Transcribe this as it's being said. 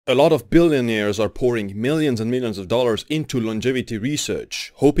A lot of billionaires are pouring millions and millions of dollars into longevity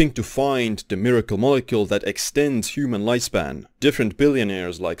research, hoping to find the miracle molecule that extends human lifespan. Different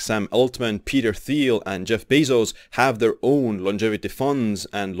billionaires like Sam Altman, Peter Thiel and Jeff Bezos have their own longevity funds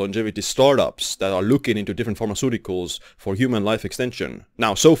and longevity startups that are looking into different pharmaceuticals for human life extension.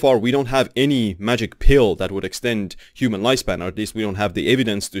 Now, so far we don't have any magic pill that would extend human lifespan, or at least we don't have the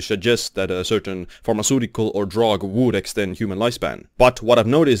evidence to suggest that a certain pharmaceutical or drug would extend human lifespan. But what I've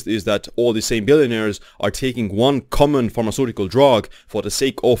noticed is that all the same billionaires are taking one common pharmaceutical drug for the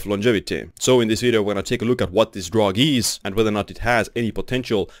sake of longevity. So in this video we're going to take a look at what this drug is and whether or not it has any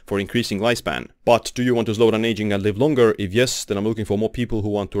potential for increasing lifespan. But do you want to slow down aging and live longer? If yes, then I'm looking for more people who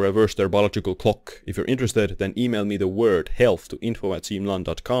want to reverse their biological clock. If you're interested, then email me the word health to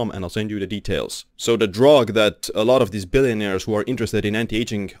info@simlan.com and I'll send you the details. So the drug that a lot of these billionaires who are interested in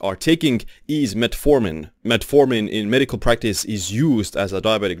anti-aging are taking is metformin. Metformin in medical practice is used as a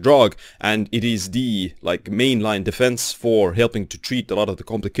diabetic drug, and it is the mainline defense for helping to treat a lot of the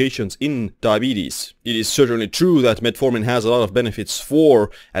complications in diabetes. It is certainly true that metformin has a lot of benefits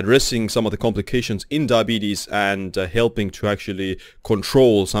for addressing some of the complications in diabetes and helping to actually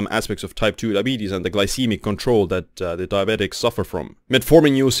control some aspects of type 2 diabetes and the glycemic control that the diabetics suffer from.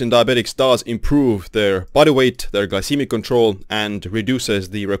 Metformin use in diabetics does improve their body weight, their glycemic control, and reduces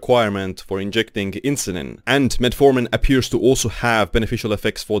the requirement for injecting insulin. And metformin appears to also have beneficial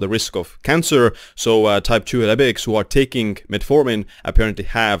effects for the risk of cancer, so type 2 diabetics who are taking metformin apparently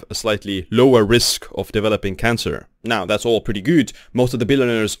have a slightly lower risk of developing cancer. Now, that's all pretty good. Most of the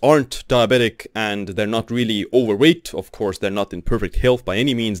billionaires aren't diabetic and they're not really overweight. Of course, they're not in perfect health by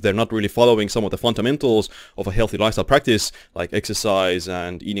any means. They're not really following some of the fundamentals of a healthy lifestyle practice like exercise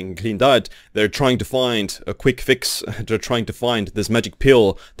and eating a clean diet. They're trying to find a quick fix. They're trying to find this magic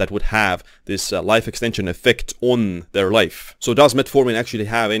pill that would have this life extension effect on their life. So does metformin actually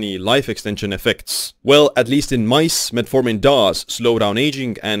have any life extension effects? Well, at least in mice, metformin does slow down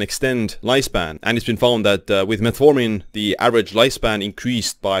aging and extend lifespan. And it's been found that with metformin, the average lifespan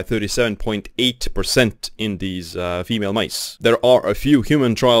increased by 37.8% in these female mice. There are a few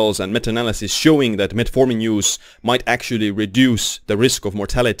human trials and meta-analysis showing that metformin use might actually reduce the risk of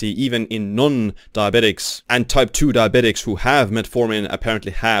mortality even in non-diabetics, and type 2 diabetics who have metformin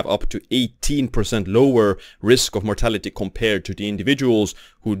apparently have up to 18% lower risk of mortality compared to the individuals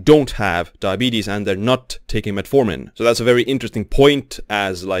who don't have diabetes and they're not taking metformin. So that's a very interesting point,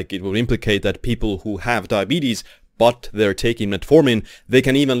 as it will implicate that people who have diabetes but they're taking metformin, they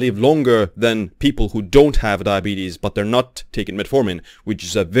can even live longer than people who don't have diabetes but they're not taking metformin, which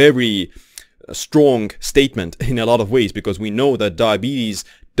is a very strong statement in a lot of ways, because we know that diabetes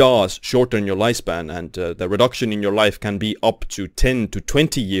does shorten your lifespan, and the reduction in your life can be up to 10 to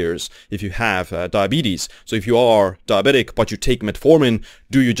 20 years if you have diabetes. So if you are diabetic but you take metformin,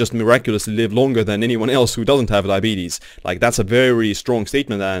 do you just miraculously live longer than anyone else who doesn't have diabetes? That's a very strong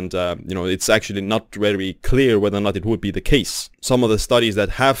statement, and it's actually not very clear whether or not it would be the case. Some of the studies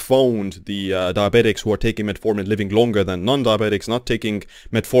that have found the diabetics who are taking metformin living longer than non-diabetics not taking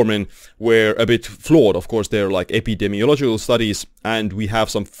metformin were a bit flawed. Of course, they're epidemiological studies, and we have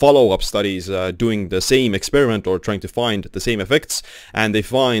some follow-up studies doing the same experiment or trying to find the same effects, and they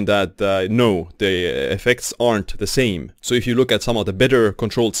find that no, the effects aren't the same. So if you look at some of the better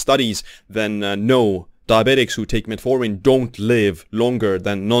controlled studies, then no, diabetics who take metformin don't live longer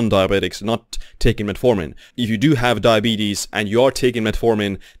than non-diabetics not taking metformin. If you do have diabetes and you are taking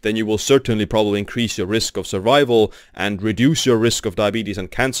metformin, then you will certainly probably increase your risk of survival and reduce your risk of diabetes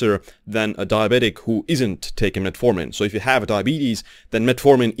and cancer than a diabetic who isn't taking metformin. So if you have diabetes, then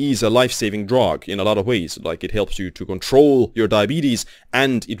metformin is a life-saving drug in a lot of ways. It helps you to control your diabetes,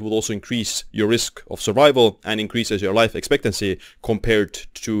 and it will also increase your risk of survival and increases your life expectancy compared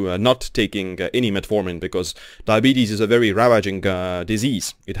to not taking any metformin, because diabetes is a very ravaging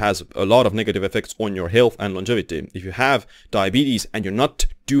disease. It has a lot of negative effects on your health and longevity. If you have diabetes and you're not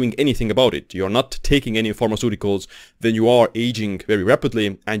doing anything about it, you're not taking any pharmaceuticals, then you are aging very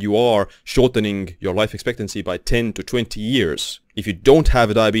rapidly and you are shortening your life expectancy by 10 to 20 years. If you don't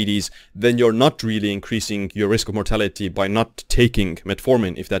have diabetes, then you're not really increasing your risk of mortality by not taking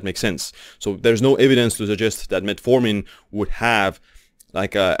metformin, if that makes sense. So there's no evidence to suggest that metformin would have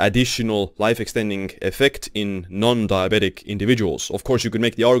a additional life-extending effect in non-diabetic individuals. Of course, you could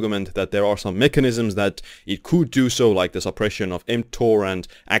make the argument that there are some mechanisms that it could do so, like the suppression of mTOR and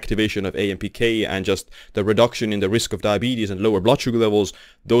activation of AMPK and just the reduction in the risk of diabetes and lower blood sugar levels.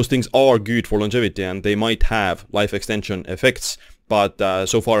 Those things are good for longevity and they might have life extension effects. But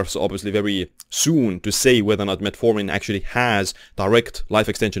so far it's obviously very soon to say whether or not metformin actually has direct life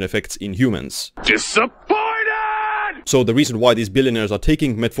extension effects in humans. Disappointed! So the reason why these billionaires are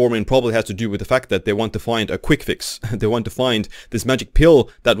taking metformin probably has to do with the fact that they want to find a quick fix. They want to find this magic pill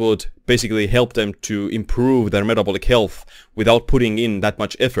that would basically help them to improve their metabolic health without putting in that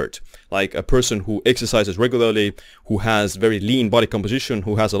much effort. Like a person who exercises regularly, who has very lean body composition,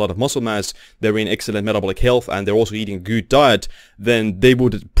 who has a lot of muscle mass, they're in excellent metabolic health, and they're also eating a good diet, then they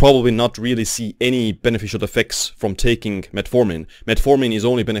would probably not really see any beneficial effects from taking metformin. Metformin is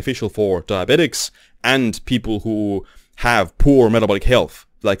only beneficial for diabetics and people who have poor metabolic health,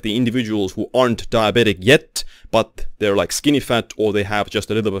 like the individuals who aren't diabetic yet, but they're like skinny fat, or they have just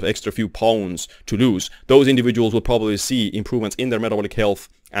a little bit of extra few pounds to lose. Those individuals will probably see improvements in their metabolic health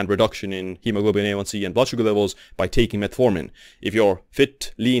and reduction in hemoglobin A1C and blood sugar levels by taking metformin. If you're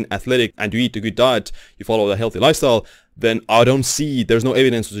fit, lean, athletic, and you eat a good diet, you follow a healthy lifestyle, then I don't see, there's no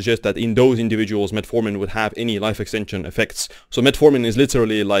evidence to suggest that in those individuals metformin would have any life extension effects. So metformin is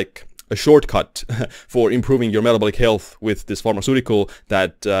literally like a shortcut for improving your metabolic health with this pharmaceutical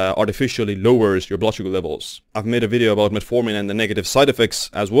that artificially lowers your blood sugar levels. I've made a video about metformin and the negative side effects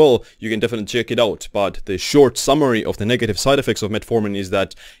as well. You can definitely check it out, but the short summary of the negative side effects of metformin is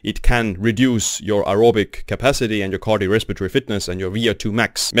that it can reduce your aerobic capacity and your cardiorespiratory fitness and your VO2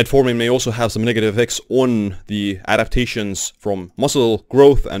 max. Metformin may also have some negative effects on the adaptations from muscle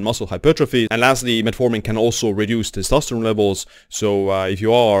growth and muscle hypertrophy. And lastly, metformin can also reduce testosterone levels. So if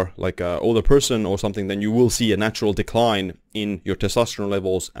you are like an older person or something, then you will see a natural decline in your testosterone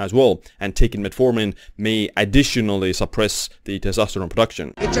levels as well, and taking metformin may additionally suppress the testosterone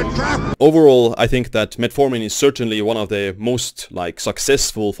production. It's a trap! Overall, I think that metformin is certainly one of the most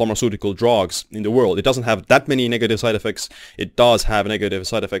successful pharmaceutical drugs in the world. It doesn't have that many negative side effects. It does have negative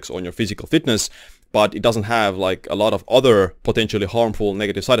side effects on your physical fitness, but it doesn't have a lot of other potentially harmful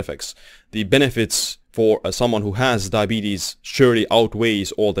negative side effects. The benefits for someone who has diabetes surely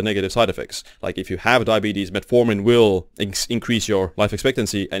outweighs all the negative side effects. Like if you have diabetes, metformin will increase your life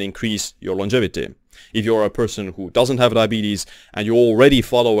expectancy and increase your longevity. If you're a person who doesn't have diabetes and you already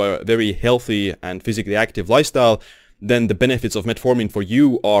follow a very healthy and physically active lifestyle, then the benefits of metformin for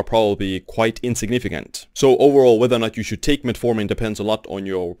you are probably quite insignificant. So overall, whether or not you should take metformin depends a lot on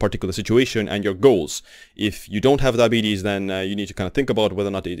your particular situation and your goals. If you don't have diabetes, then you need to kind of think about whether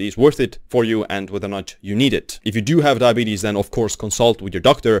or not it is worth it for you and whether or not you need it. If you do have diabetes, then of course consult with your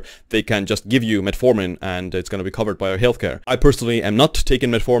doctor. They can just give you metformin and it's going to be covered by your healthcare. I personally am not taking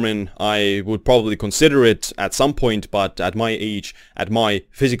metformin. I would probably consider it at some point, but at my age, at my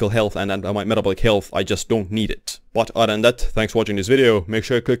physical health and at my metabolic health, I just don't need it. But other than that, thanks for watching this video. Make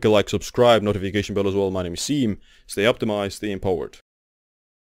sure you click the like, subscribe, notification bell as well. My name is Siim. Stay optimized, stay empowered.